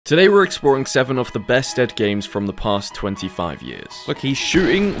Today we're exploring 7 of the best dead games from the past 25 years. Look, he's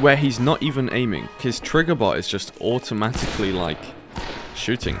shooting where he's not even aiming. His trigger bar is just automatically, like,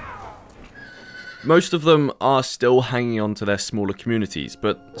 shooting. Most of them are still hanging on to their smaller communities,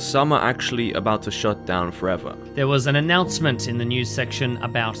 but some are actually about to shut down forever. There was an announcement in the news section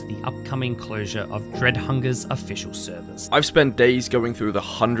about the upcoming closure of Dreadhunger's official servers. I've spent days going through the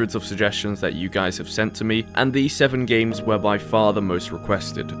hundreds of suggestions that you guys have sent to me, and these 7 games were by far the most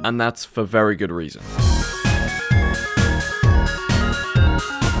requested, and that's for very good reason.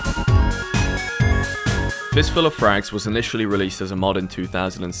 Fistful of Frags was initially released as a mod in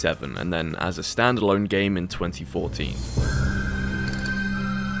 2007 and then as a standalone game in 2014.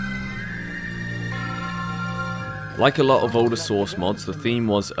 Like a lot of older Source mods, the theme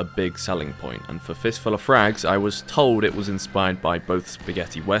was a big selling point, and for Fistful of Frags, I was told it was inspired by both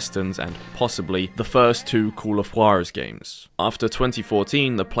spaghetti westerns and possibly the first 2 Call of Juarez games. After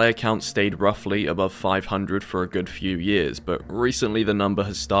 2014, the player count stayed roughly above 500 for a good few years, but recently the number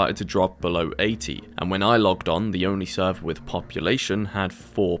has started to drop below 80, and when I logged on, the only server with population had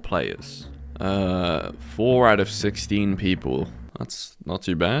 4 players. 4 out of 16 people. That's not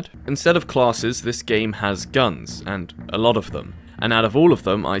too bad. Instead of classes, this game has guns, and a lot of them. And out of all of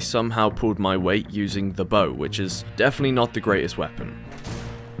them, I somehow pulled my weight using the bow, which is definitely not the greatest weapon.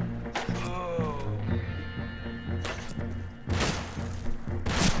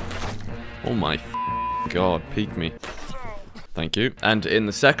 Oh my god, peek me. Thank you. And in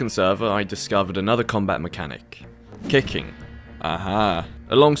the second server, I discovered another combat mechanic. Kicking. Aha.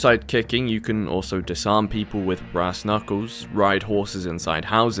 Alongside kicking, you can also disarm people with brass knuckles, ride horses inside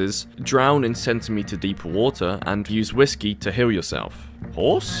houses, drown in centimeter deep water, and use whiskey to heal yourself.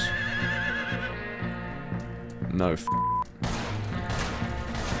 Horse? No f***.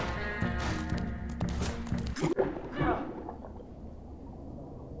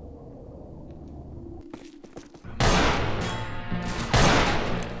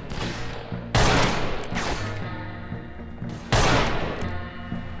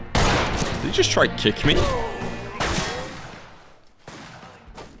 Did he just try to kick me?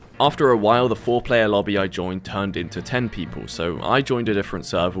 After a while, the 4-player lobby I joined turned into 10 people, so I joined a different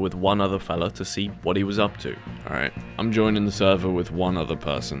server with one other fella to see what he was up to. Alright, I'm joining the server with one other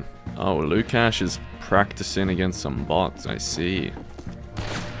person. Oh, Lukash is practicing against some bots, I see.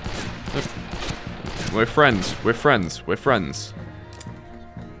 Look. We're friends, we're friends, we're friends.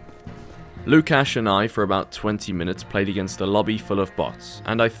 Lukash and I, for about 20 minutes, played against a lobby full of bots,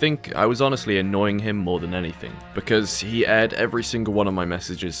 and I think I was honestly annoying him more than anything, because he aired every single one of my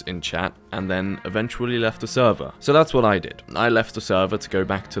messages in chat, and then eventually left the server. So that's what I did. I left the server to go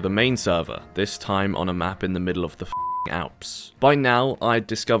back to the main server, this time on a map in the middle of the Alps. By now, I'd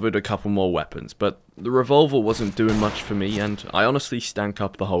discovered a couple more weapons, but the revolver wasn't doing much for me, and I honestly stank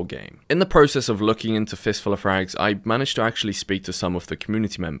up the whole game. In the process of looking into Fistful of Frags, I managed to actually speak to some of the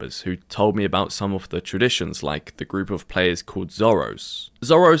community members, who told me about some of the traditions, like the group of players called Zorros.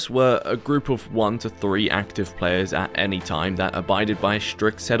 Zorros were a group of 1 to 3 active players at any time that abided by a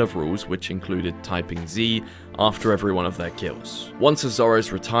strict set of rules, which included typing Z after every one of their kills. Once a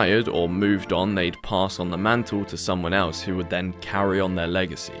Zorros retired or moved on, they'd pass on the mantle to someone else who would then carry on their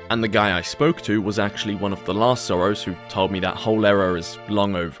legacy. And the guy I spoke to was actually one of the last Zorros who told me that whole era is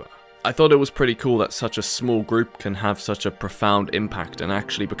long over. I thought it was pretty cool that such a small group can have such a profound impact and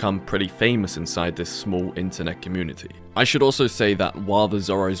actually become pretty famous inside this small internet community. I should also say that while the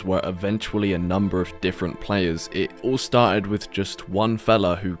Zorros were eventually a number of different players, it all started with just one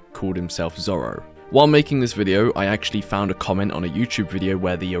fella who called himself Zorro. While making this video, I actually found a comment on a YouTube video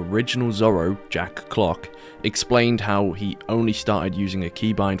where the original Zorro, Jack Clock, explained how he only started using a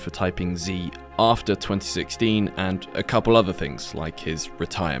keybind for typing Z after 2016 and a couple other things like his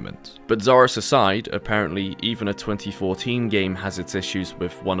retirement. But Zorros aside, apparently even a 2014 game has its issues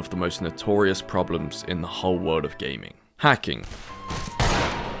with one of the most notorious problems in the whole world of gaming: hacking.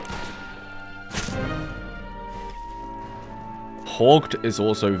 Hogged is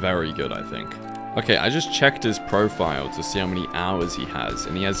also very good, I think. Okay, I just checked his profile to see how many hours he has,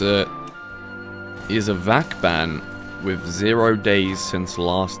 and he has a VAC ban with 0 days since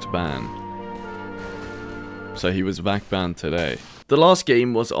last ban. So he was VAC banned today. The last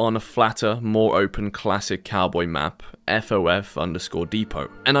game was on a flatter, more open classic cowboy map, FOF_depot.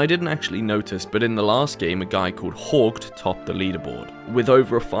 And I didn't actually notice, but in the last game a guy called Hogged topped the leaderboard, with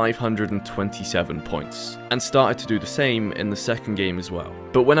over 527 points, and started to do the same in the second game as well.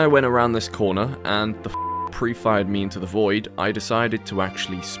 But when I went around this corner and the pre-fired me into the void, I decided to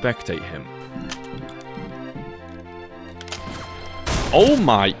actually spectate him. Oh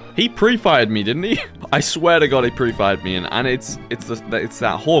my, he pre-fired me, didn't he? I swear to God he pre-fired me, and it's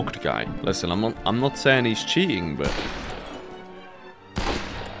that hawked guy. Listen, I'm not saying he's cheating, but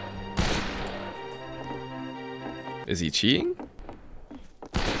is he cheating?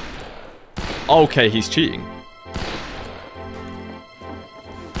 Okay, he's cheating.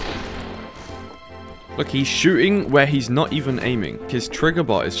 Look, he's shooting where he's not even aiming. His trigger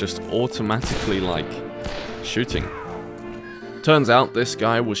bar is just automatically, like, shooting. Turns out this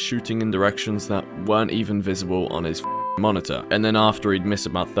guy was shooting in directions that weren't even visible on his monitor. And then after he'd miss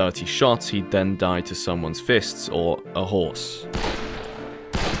about 30 shots, he'd then die to someone's fists or a horse.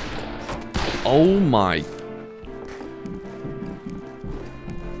 Oh my.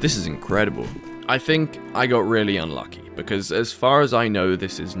 This is incredible. I think I got really unlucky, because as far as I know,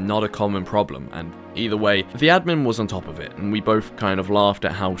 this is not a common problem, and either way, the admin was on top of it, and we both kind of laughed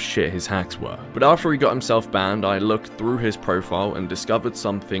at how shit his hacks were. But after he got himself banned, I looked through his profile and discovered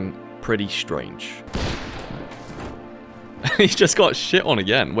something pretty strange. He just got shit on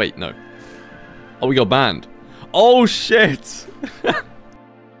again. Wait, no. Oh, we got banned. Oh, shit!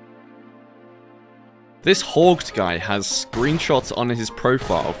 This Hawked guy has screenshots on his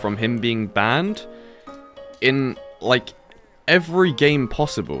profile from him being banned in, like, every game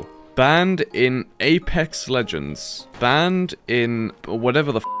possible. Banned in Apex Legends. Banned in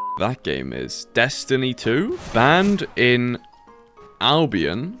whatever the f that game is. Destiny 2. Banned in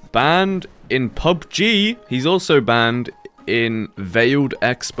Albion. Banned in PUBG. He's also banned in Veiled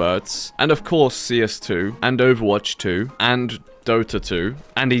Experts. And of course CS2. And Overwatch 2. And Dota 2,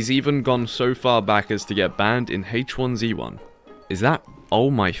 and he's even gone so far back as to get banned in H1Z1. Is that...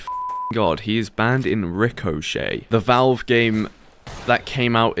 oh my god, he is banned in Ricochet, the Valve game that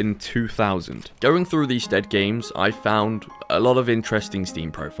came out in 2000. Going through these dead games, I found a lot of interesting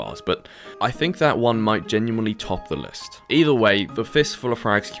Steam profiles, but I think that one might genuinely top the list. Either way, the Fistful of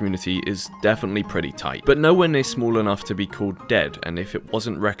Frags community is definitely pretty tight, but nowhere near small enough to be called dead, and if it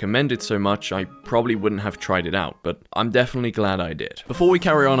wasn't recommended so much, I probably wouldn't have tried it out, but I'm definitely glad I did. Before we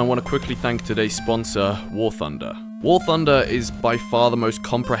carry on, I want to quickly thank today's sponsor, War Thunder. War Thunder is by far the most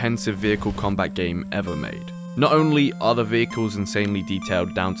comprehensive vehicle combat game ever made. Not only are the vehicles insanely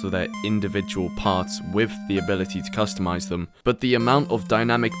detailed down to their individual parts with the ability to customize them, but the amount of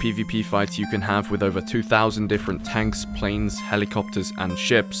dynamic PvP fights you can have with over 2,000 different tanks, planes, helicopters, and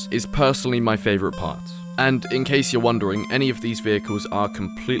ships is personally my favorite part. And in case you're wondering, any of these vehicles are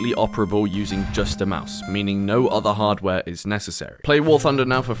completely operable using just a mouse, meaning no other hardware is necessary. Play War Thunder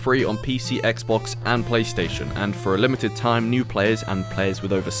now for free on PC, Xbox, and PlayStation, and for a limited time, new players and players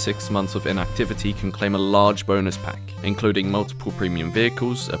with over 6 months of inactivity can claim a large bonus pack, including multiple premium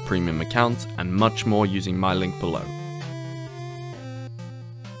vehicles, a premium account, and much more using my link below.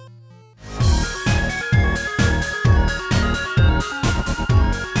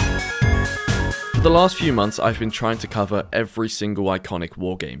 For the last few months, I've been trying to cover every single iconic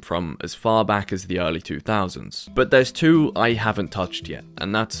wargame from as far back as the early 2000s. But there's two I haven't touched yet,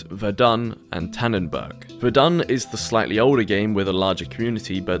 and that's Verdun and Tannenberg. Verdun is the slightly older game with a larger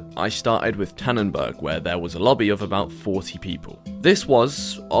community, but I started with Tannenberg, where there was a lobby of about 40 people. This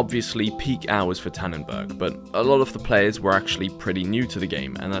was, obviously, peak hours for Tannenberg, but a lot of the players were actually pretty new to the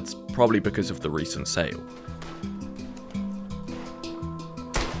game, and that's probably because of the recent sale.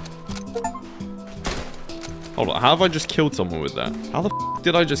 Hold on, how have I just killed someone with that? How the f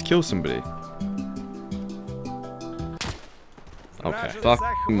did I just kill somebody? Okay,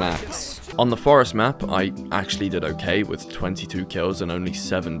 fucking maths. On the forest map, I actually did okay with 22 kills and only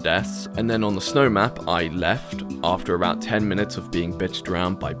 7 deaths. And then on the snow map, I left after about 10 minutes of being bitched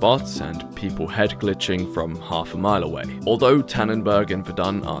around by bots and people head glitching from half a mile away. Although Tannenberg and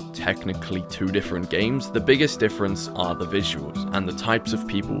Verdun are technically two different games, the biggest difference are the visuals and the types of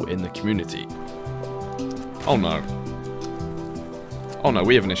people in the community. Oh no. Oh no,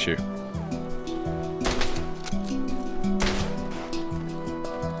 we have an issue.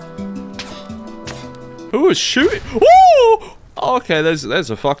 Who is shooting? Woo! Okay, there's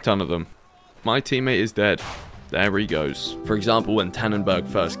a fuck ton of them. My teammate is dead. There he goes. For example, when Tannenberg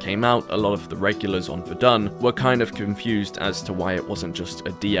first came out, a lot of the regulars on Verdun were kind of confused as to why it wasn't just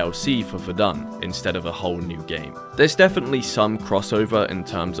a DLC for Verdun instead of a whole new game. There's definitely some crossover in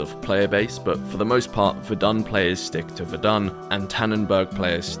terms of player base, but for the most part, Verdun players stick to Verdun and Tannenberg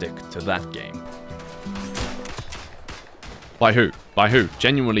players stick to that game. By who? By who?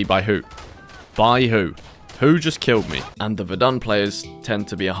 Genuinely by who? By who? Who just killed me? And the Verdun players tend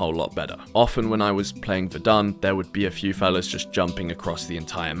to be a whole lot better. Often when I was playing Verdun, there would be a few fellas just jumping across the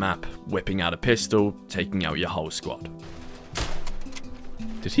entire map, whipping out a pistol, taking out your whole squad.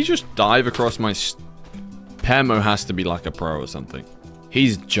 Did he just dive across my... Permo has to be like a pro or something.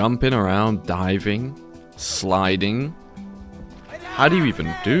 He's jumping around, diving, sliding. How do you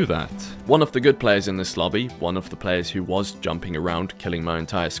even do that? One of the good players in this lobby, one of the players who was jumping around, killing my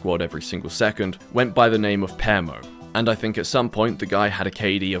entire squad every single second, went by the name of Permo. And I think at some point the guy had a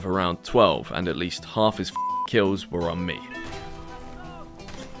KD of around 12 and at least half his kills were on me.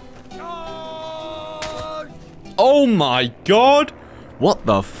 Oh my god! What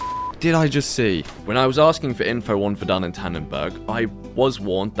the f did I just see? When I was asking for info on Verdun and Tannenberg, I was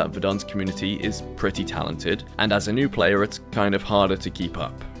warned that Verdun's community is pretty talented, and as a new player it's kind of harder to keep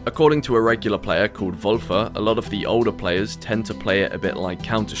up. According to a regular player called Wolfer, a lot of the older players tend to play it a bit like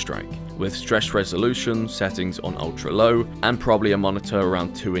Counter-Strike, with stress resolution, settings on ultra low, and probably a monitor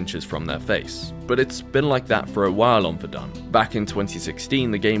around 2 inches from their face. But it's been like that for a while on Verdun. Back in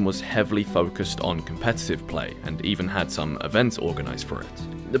 2016, the game was heavily focused on competitive play, and even had some events organized for it.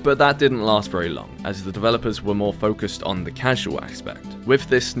 But that didn't last very long, as the developers were more focused on the casual aspect. With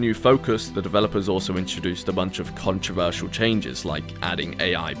this new focus, the developers also introduced a bunch of controversial changes, like adding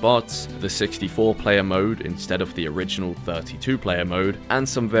AI bots, the 64-player mode instead of the original 32-player mode, and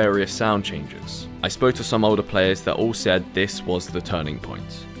some various sound changes. I spoke to some older players that all said this was the turning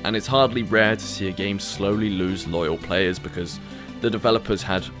point, and it's hardly rare to see a game slowly lose loyal players because the developers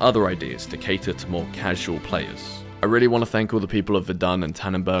had other ideas to cater to more casual players. I really want to thank all the people of Verdun and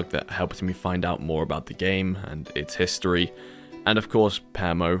Tannenberg that helped me find out more about the game and its history, and of course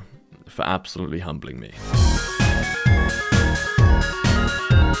Permo for absolutely humbling me.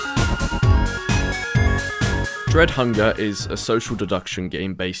 Dread Hunger is a social deduction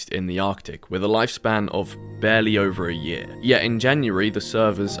game based in the Arctic with a lifespan of barely over a year. Yet in January, the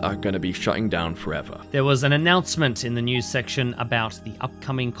servers are going to be shutting down forever. There was an announcement in the news section about the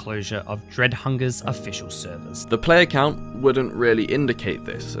upcoming closure of Dread Hunger's official servers. The player count wouldn't really indicate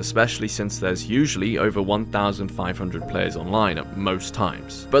this, especially since there's usually over 1,500 players online at most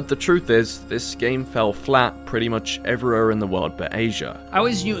times. But the truth is, this game fell flat pretty much everywhere in the world but Asia. I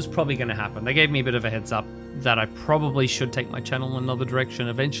always knew it was probably going to happen. They gave me a bit of a heads up that I probably should take my channel in another direction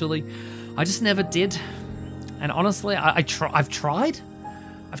eventually. I just never did. And honestly, I've tried.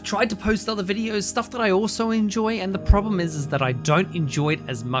 I've tried to post other videos, stuff that I also enjoy, and the problem is that I don't enjoy it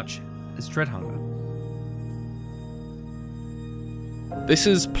as much as Dread Hunger. This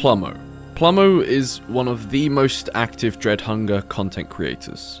is Plummo. Plummo is one of the most active Dread Hunger content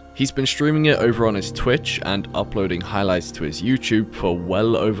creators. He's been streaming it over on his Twitch and uploading highlights to his YouTube for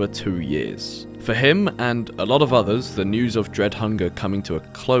well over 2 years. For him and a lot of others, the news of Dread Hunger coming to a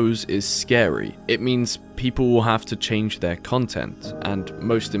close is scary. It means people will have to change their content, and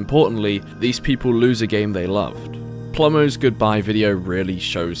most importantly, these people lose a game they loved. Plummo's goodbye video really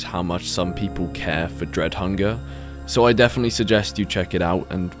shows how much some people care for Dread Hunger, so I definitely suggest you check it out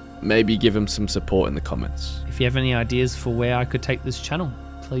and maybe give him some support in the comments. If you have any ideas for where I could take this channel,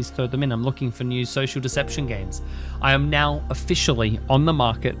 please throw them in. I'm looking for new social deception games. I am now officially on the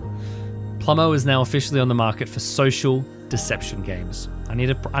market. Plummo is now officially on the market for social deception games. I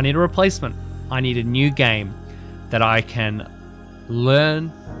need a replacement. I need a new game that I can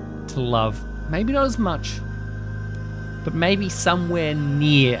learn to love. Maybe not as much, but maybe somewhere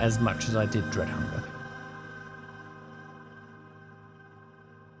near as much as I did Dread Hunger.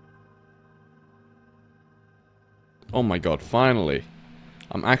 Oh my god, finally.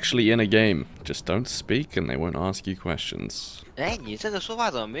 I'm actually in a game. Just don't speak and they won't ask you questions. Yeah,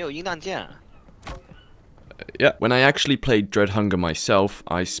 when I actually played Dread Hunger myself,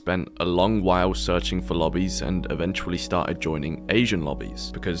 I spent a long while searching for lobbies and eventually started joining Asian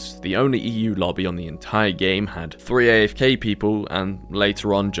lobbies, because the only EU lobby on the entire game had 3 AFK people and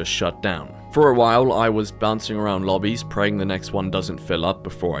later on just shut down. For a while I was bouncing around lobbies praying the next one doesn't fill up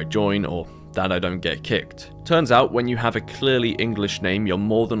before I join or that I don't get kicked. Turns out when you have a clearly English name you're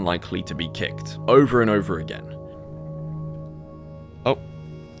more than likely to be kicked, over and over again. Oh.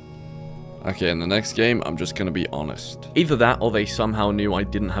 Okay, in the next game, I'm just gonna be honest. Either that or they somehow knew I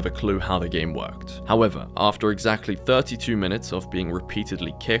didn't have a clue how the game worked. However, after exactly 32 minutes of being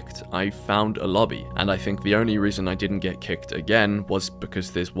repeatedly kicked, I found a lobby, and I think the only reason I didn't get kicked again was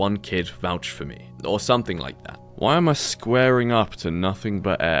because this one kid vouched for me, or something like that. Why am I squaring up to nothing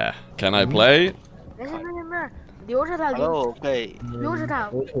but air? Can I play? There's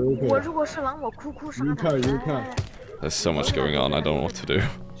so much going on, I don't know what to do.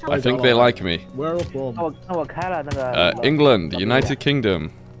 I think they like me. Where are you from? England, United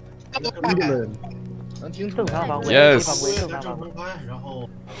Kingdom. England. Yes.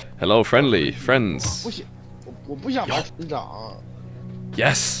 Hello, friendly friends.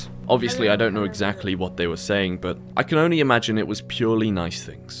 Yes. Obviously, I don't know exactly what they were saying, but I can only imagine it was purely nice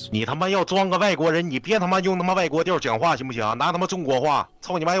things. 你他妈要装个外国人，你别他妈用他妈外国调讲话行不行？拿他妈中国话，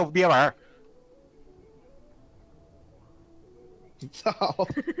操你妈要憋玩。操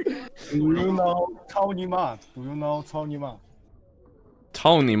Do you know 操你妈 ？Do you know 操你妈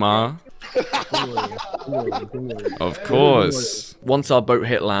Tony ma. Of course. Once our boat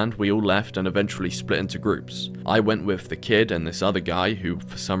hit land, we all left and eventually split into groups. I went with the kid and this other guy who,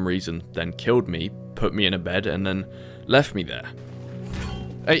 for some reason, then killed me, put me in a bed, and then left me there.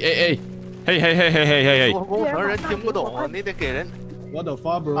 Hey. Hey. 工程人听不懂，你得给人。？What the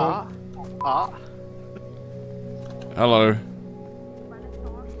fuck, bro? 啊 Hello.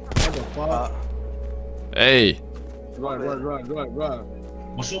 What the fuck? Hey. Run.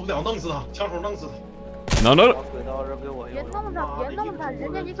 我受不了，弄死他，枪手弄死他。No. 轨道人给我别弄他，别弄他，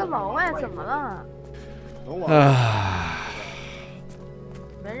人家一个老外怎么了？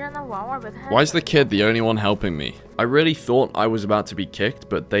没让他玩玩呗。Why is the kid the only one helping me? I really thought I was about to be kicked,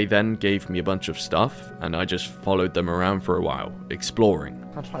 but they then gave me a bunch of stuff, and I just followed them around for a while, exploring.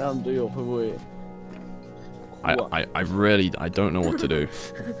 他船上队友会不会？ I don't know what to do.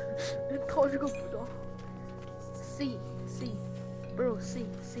 掏这个补刀。C bro C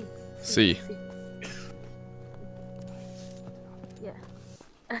C. Yeah.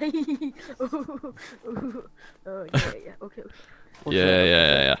 Yeah. Okay.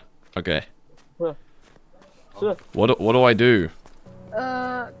 Yeah. Okay. 是 What do I do?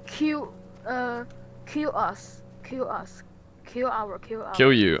 Kill us. Kill our.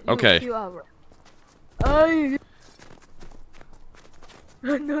 Kill you. Okay. Kill our. No.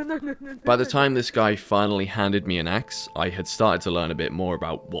 By the time this guy finally handed me an axe, I had started to learn a bit more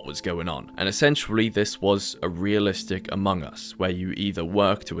about what was going on. And essentially, this was a realistic Among Us, where you either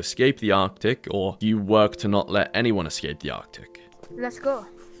work to escape the Arctic, or you work to not let anyone escape the Arctic. Let's go.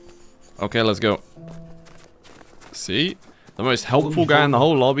 Okay, let's go. See? The most helpful guy in the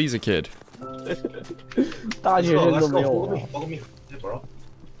whole lobby's a kid. 大学生都没有啊。报个命，这不让。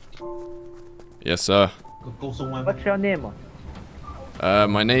 Yes, sir. 够送外卖。 What's your name?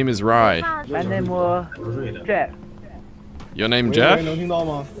 My name is Rai. My name Jeff. Your name, Jeff? 能听到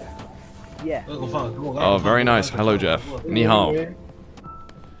吗？ Yeah. Oh, very nice. Hello, Jeff. Ni hao.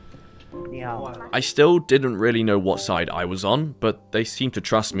 你好。 I still didn't really know what side I was on, but they seemed to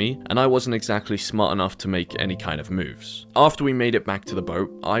trust me, and I wasn't exactly smart enough to make any kind of moves. After we made it back to the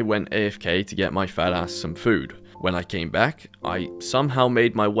boat, I went AFK to get my fat ass some food. When I came back, I somehow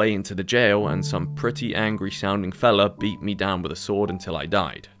made my way into the jail, and some pretty angry sounding fella beat me down with a sword until I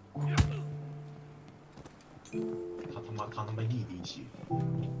died.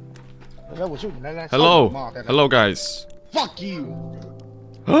 Hello guys. Fuck you.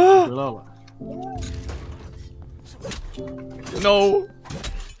 No.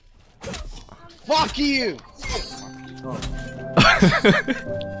 Fuck you.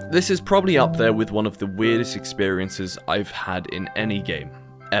 This is probably up there with one of the weirdest experiences I've had in any game,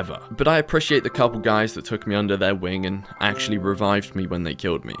 ever. But I appreciate the couple guys that took me under their wing and actually revived me when they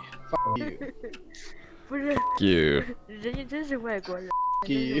killed me.不是， You. 人家真是外国人。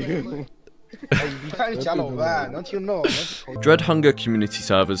 Dread Hunger community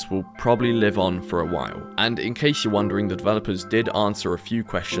servers will probably live on for a while, and in case you're wondering, the developers did answer a few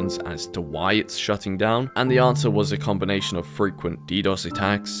questions as to why it's shutting down, and the answer was a combination of frequent DDoS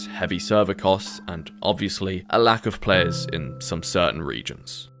attacks, heavy server costs, and obviously a lack of players in some certain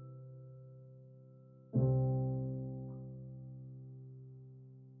regions.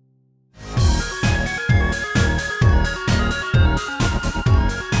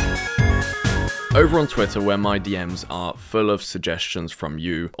 Over on Twitter, where my DMs are full of suggestions from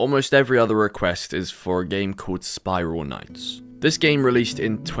you, almost every other request is for a game called Spiral Knights. This game, released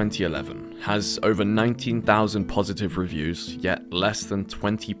in 2011, has over 19,000 positive reviews, yet less than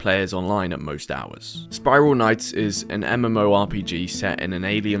 20 players online at most hours. Spiral Knights is an MMORPG set in an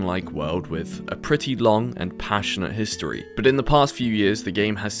alien-like world with a pretty long and passionate history, but in the past few years the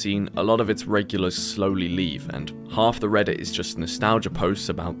game has seen a lot of its regulars slowly leave, and half the Reddit is just nostalgia posts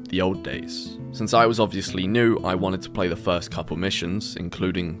about the old days. Since I was obviously new, I wanted to play the first couple missions,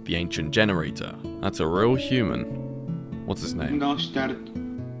 including the Ancient Generator. That's a real human. What's his name?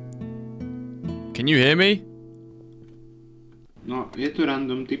 Can you hear me? No, je tu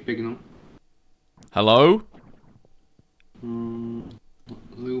random typek, no. Hello?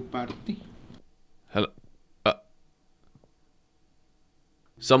 Leopardy? Hello?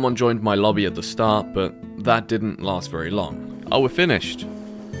 Someone joined my lobby at the start, but that didn't last very long. Oh, we're finished.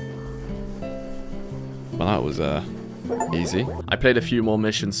 Well, that was, easy. I played a few more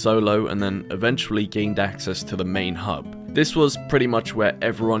missions solo and then eventually gained access to the main hub. This was pretty much where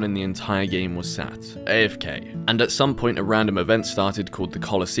everyone in the entire game was sat, AFK. And at some point a random event started called the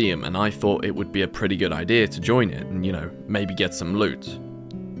Colosseum, and I thought it would be a pretty good idea to join it and, you know, maybe get some loot.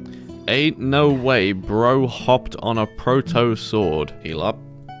 Ain't no way bro hopped on a proto sword. Heal up.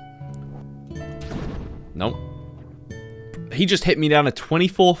 Nope. He just hit me down to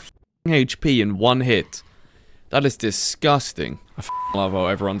 24 HP in one hit. That is disgusting. I love how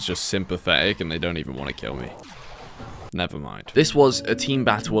everyone's just sympathetic and they don't even want to kill me. Never mind. This was a team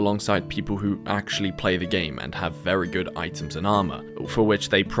battle alongside people who actually play the game and have very good items and armor, for which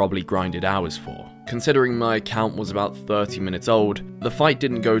they probably grinded hours for. Considering my account was about 30 minutes old, the fight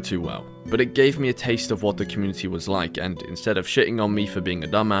didn't go too well, but it gave me a taste of what the community was like, and instead of shitting on me for being a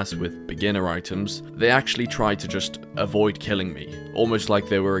dumbass with beginner items, they actually tried to just avoid killing me, almost like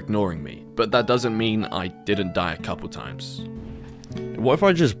they were ignoring me. But that doesn't mean I didn't die a couple times. What if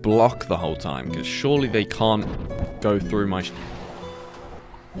I just block the whole time? Because surely they can't go through my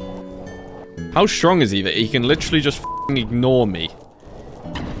How strong is he that he can literally just ignore me?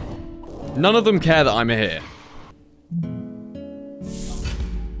 None of them care that I'm here.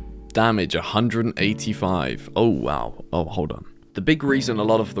 Damage 185. Oh wow. Oh, hold on. The big reason a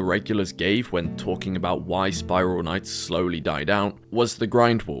lot of the regulars gave when talking about why Spiral Knights slowly died out was the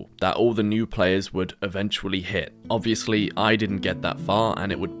grind wall that all the new players would eventually hit. Obviously, I didn't get that far,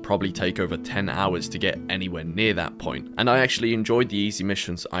 and it would probably take over 10 hours to get anywhere near that point, and I actually enjoyed the easy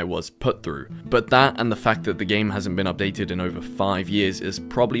missions I was put through. But that and the fact that the game hasn't been updated in over 5 years is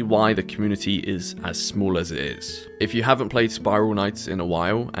probably why the community is as small as it is. If you haven't played Spiral Knights in a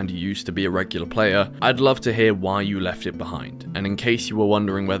while and you used to be a regular player, I'd love to hear why you left it behind. And in case you were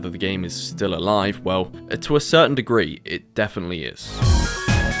wondering whether the game is still alive, well, to a certain degree, it definitely is.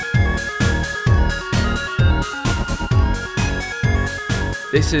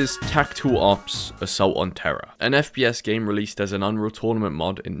 This is Tactical Ops Assault on Terror, an FPS game released as an Unreal Tournament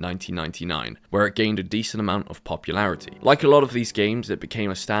mod in 1999, where it gained a decent amount of popularity. Like a lot of these games, it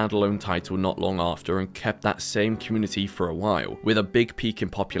became a standalone title not long after and kept that same community for a while, with a big peak in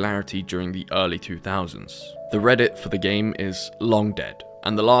popularity during the early 2000s. The Reddit for the game is long dead,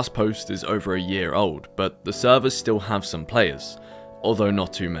 and the last post is over a year old, but the servers still have some players, although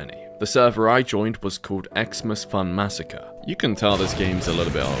not too many. The server I joined was called Xmas Fun Massacre. You can tell this game's a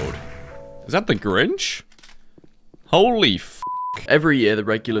little bit old. Is that the Grinch? Holy f***. Every year the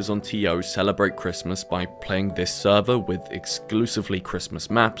regulars on TO celebrate Christmas by playing this server with exclusively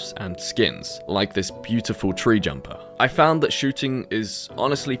Christmas maps and skins, like this beautiful tree jumper. I found that shooting is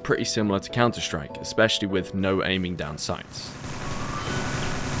honestly pretty similar to Counter-Strike, especially with no aiming down sights.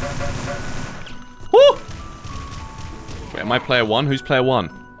 Woo! Wait, am I player 1? Who's player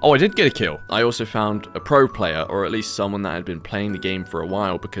 1? Oh, I did get a kill. I also found a pro player, or at least someone that had been playing the game for a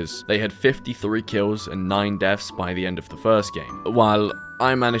while, because they had 53 kills and 9 deaths by the end of the first game, while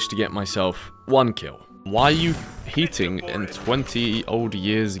I managed to get myself 1 kill. Why are you heating in 20 old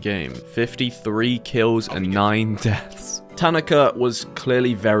years game? 53 kills and 9 deaths. Tanaka was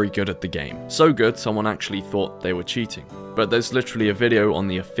clearly very good at the game. So good, someone actually thought they were cheating. But there's literally a video on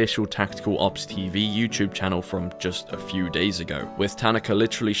the official Tactical Ops TV YouTube channel from just a few days ago, with Tanaka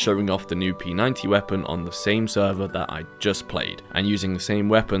literally showing off the new P90 weapon on the same server that I just played, and using the same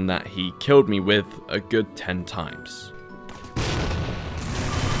weapon that he killed me with a good 10 times.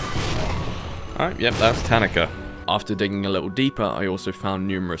 Alright, yep, that's Tanaka. After digging a little deeper, I also found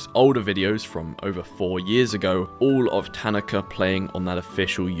numerous older videos from over 4 years ago, all of Tanaka playing on that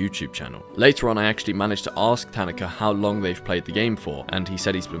official YouTube channel. Later on, I actually managed to ask Tanaka how long they've played the game for, and he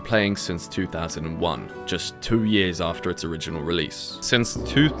said he's been playing since 2001, just 2 years after its original release. Since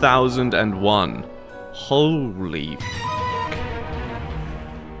 2001. Holy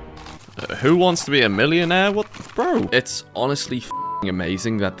who wants to be a millionaire? What, bro? It's honestly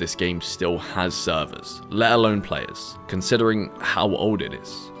amazing that this game still has servers, let alone players, considering how old it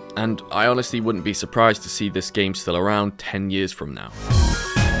is. And I honestly wouldn't be surprised to see this game still around 10 years from now.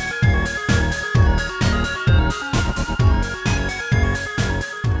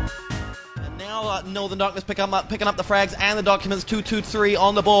 Northern Darkness picking up the frags and the documents. 2-2-3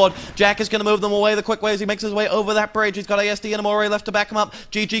 on the board. Jack is going to move them away the quick way as he makes his way over that bridge. He's got ASD and Amore left to back him up.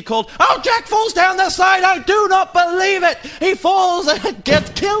 GG called. Oh, Jack falls down the side. I do not believe it. He falls and gets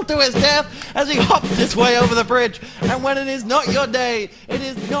killed to his death as he hops his way over the bridge. And when it is not your day, it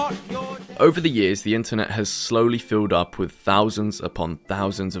is not your day. Over the years, the internet has slowly filled up with thousands upon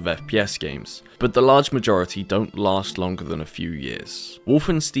thousands of FPS games, but the large majority don't last longer than a few years.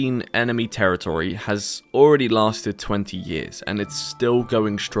 Wolfenstein Enemy Territory has already lasted 20 years, and it's still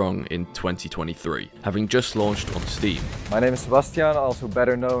going strong in 2023, having just launched on Steam. My name is Sebastian, also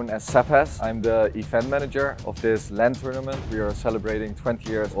better known as Sepes. I'm the event manager of this LAN tournament. We are celebrating 20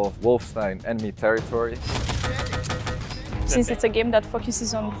 years of Wolfenstein Enemy Territory. Since it's a game that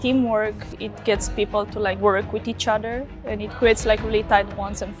focuses on teamwork, it gets people to like work with each other, and it creates like really tight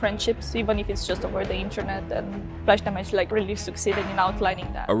bonds and friendships, even if it's just over the internet, and Flash Damage like really succeeded in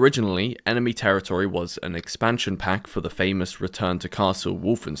outlining that. Originally, Enemy Territory was an expansion pack for the famous Return to Castle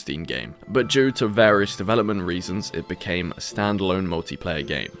Wolfenstein game, but due to various development reasons, it became a standalone multiplayer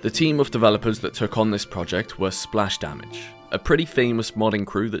game. The team of developers that took on this project were Splash Damage, a pretty famous modding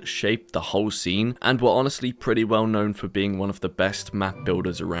crew that shaped the whole scene and were honestly pretty well known for being one of the best map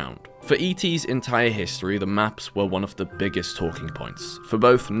builders around. For ET's entire history, the maps were one of the biggest talking points, for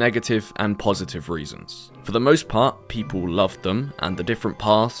both negative and positive reasons. For the most part, people loved them, and the different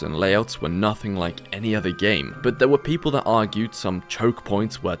paths and layouts were nothing like any other game, but there were people that argued some choke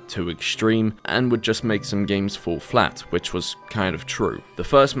points were too extreme and would just make some games fall flat, which was kind of true. The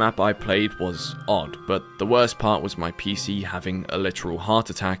first map I played was odd, but the worst part was my PC having a literal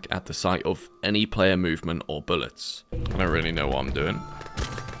heart attack at the sight of any player movement or bullets. I don't really know what I'm doing.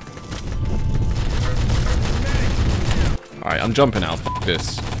 Alright, I'm jumping out, f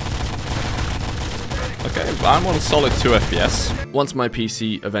this. Okay, I'm on a solid 2 FPS. Once my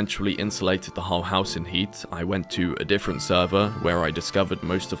PC eventually insulated the whole house in heat, I went to a different server where I discovered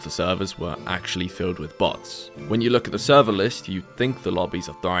most of the servers were actually filled with bots. When you look at the server list, you think the lobbies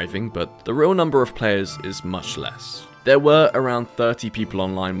are thriving, but the real number of players is much less. There were around 30 people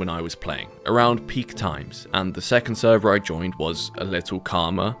online when I was playing, around peak times, and the second server I joined was a little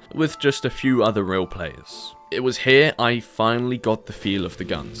calmer, with just a few other real players. It was here I finally got the feel of the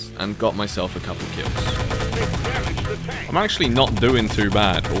guns, and got myself a couple kills. I'm actually not doing too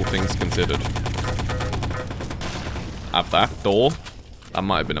bad, all things considered. Have that door. That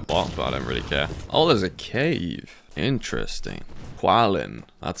might have been a bot, but I don't really care. Oh, there's a cave. Interesting. Qualin,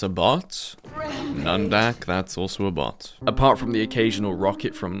 that's a bot. Nundak, that's also a bot. Apart from the occasional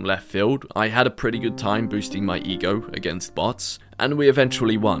rocket from left field, I had a pretty good time boosting my ego against bots, and we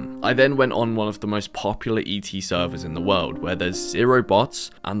eventually won. I then went on one of the most popular ET servers in the world, where there's 0 bots,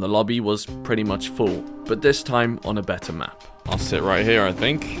 and the lobby was pretty much full, but this time on a better map. I'll sit right here, I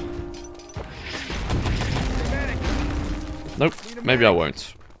think. Nope, maybe I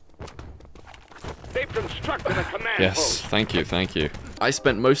won't. Yes, thank you, thank you. I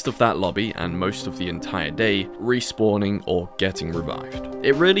spent most of that lobby and most of the entire day respawning or getting revived.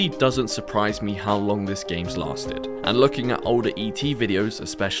 It really doesn't surprise me how long this game's lasted, and looking at older ET videos,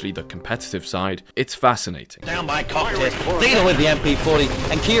 especially the competitive side, it's fascinating. Down by cockpit, dealing with the MP40,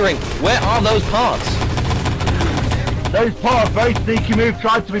 and Keyring, where are those parts? Those parts, very sneaky move,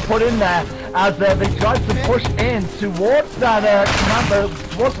 tried to be put in there as they tried to push in towards that command,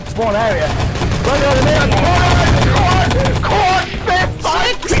 towards the spawn area.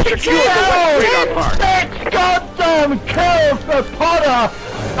 Six goddamn kills for Potter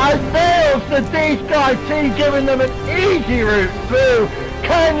and fails the D-Sky team, giving them an easy route through.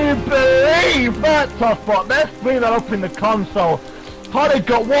 Can you believe that, tough spot? Let's bring that up in the console. Potter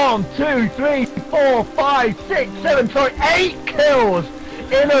got 1, 2, 3, 4, 5, 6, 7, 8 kills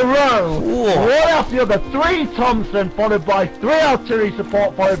in a row. One after the other. 3 Thompson, followed by 3 artillery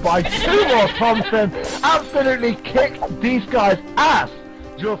support, followed by 2 more Thompson. Absolutely kicked these guys' ass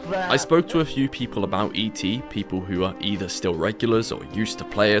just there. I spoke to a few people about ET, people who are either still regulars or used to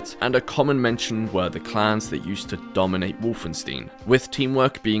play it, and a common mention were the clans that used to dominate Wolfenstein. With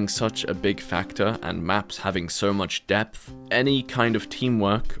teamwork being such a big factor and maps having so much depth, any kind of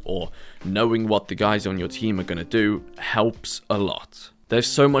teamwork or knowing what the guys on your team are going to do helps a lot. There's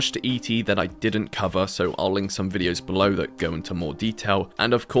so much to ET that I didn't cover, so I'll link some videos below that go into more detail,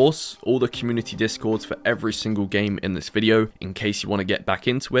 and of course, all the community discords for every single game in this video, in case you want to get back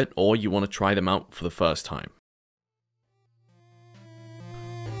into it, or you want to try them out for the first time.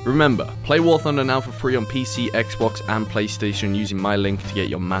 Remember, play War Thunder now for free on PC, Xbox, and PlayStation using my link to get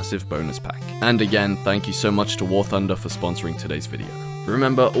your massive bonus pack. And again, thank you so much to War Thunder for sponsoring today's video.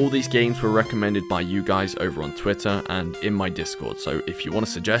 Remember, all these games were recommended by you guys over on Twitter and in my Discord, so if you want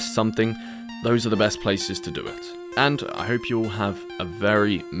to suggest something, those are the best places to do it. And I hope you all have a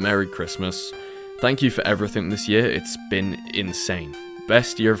very Merry Christmas. Thank you for everything this year, it's been insane.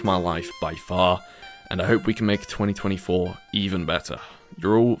 Best year of my life by far, and I hope we can make 2024 even better.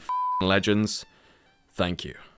 You're all f***ing legends. Thank you.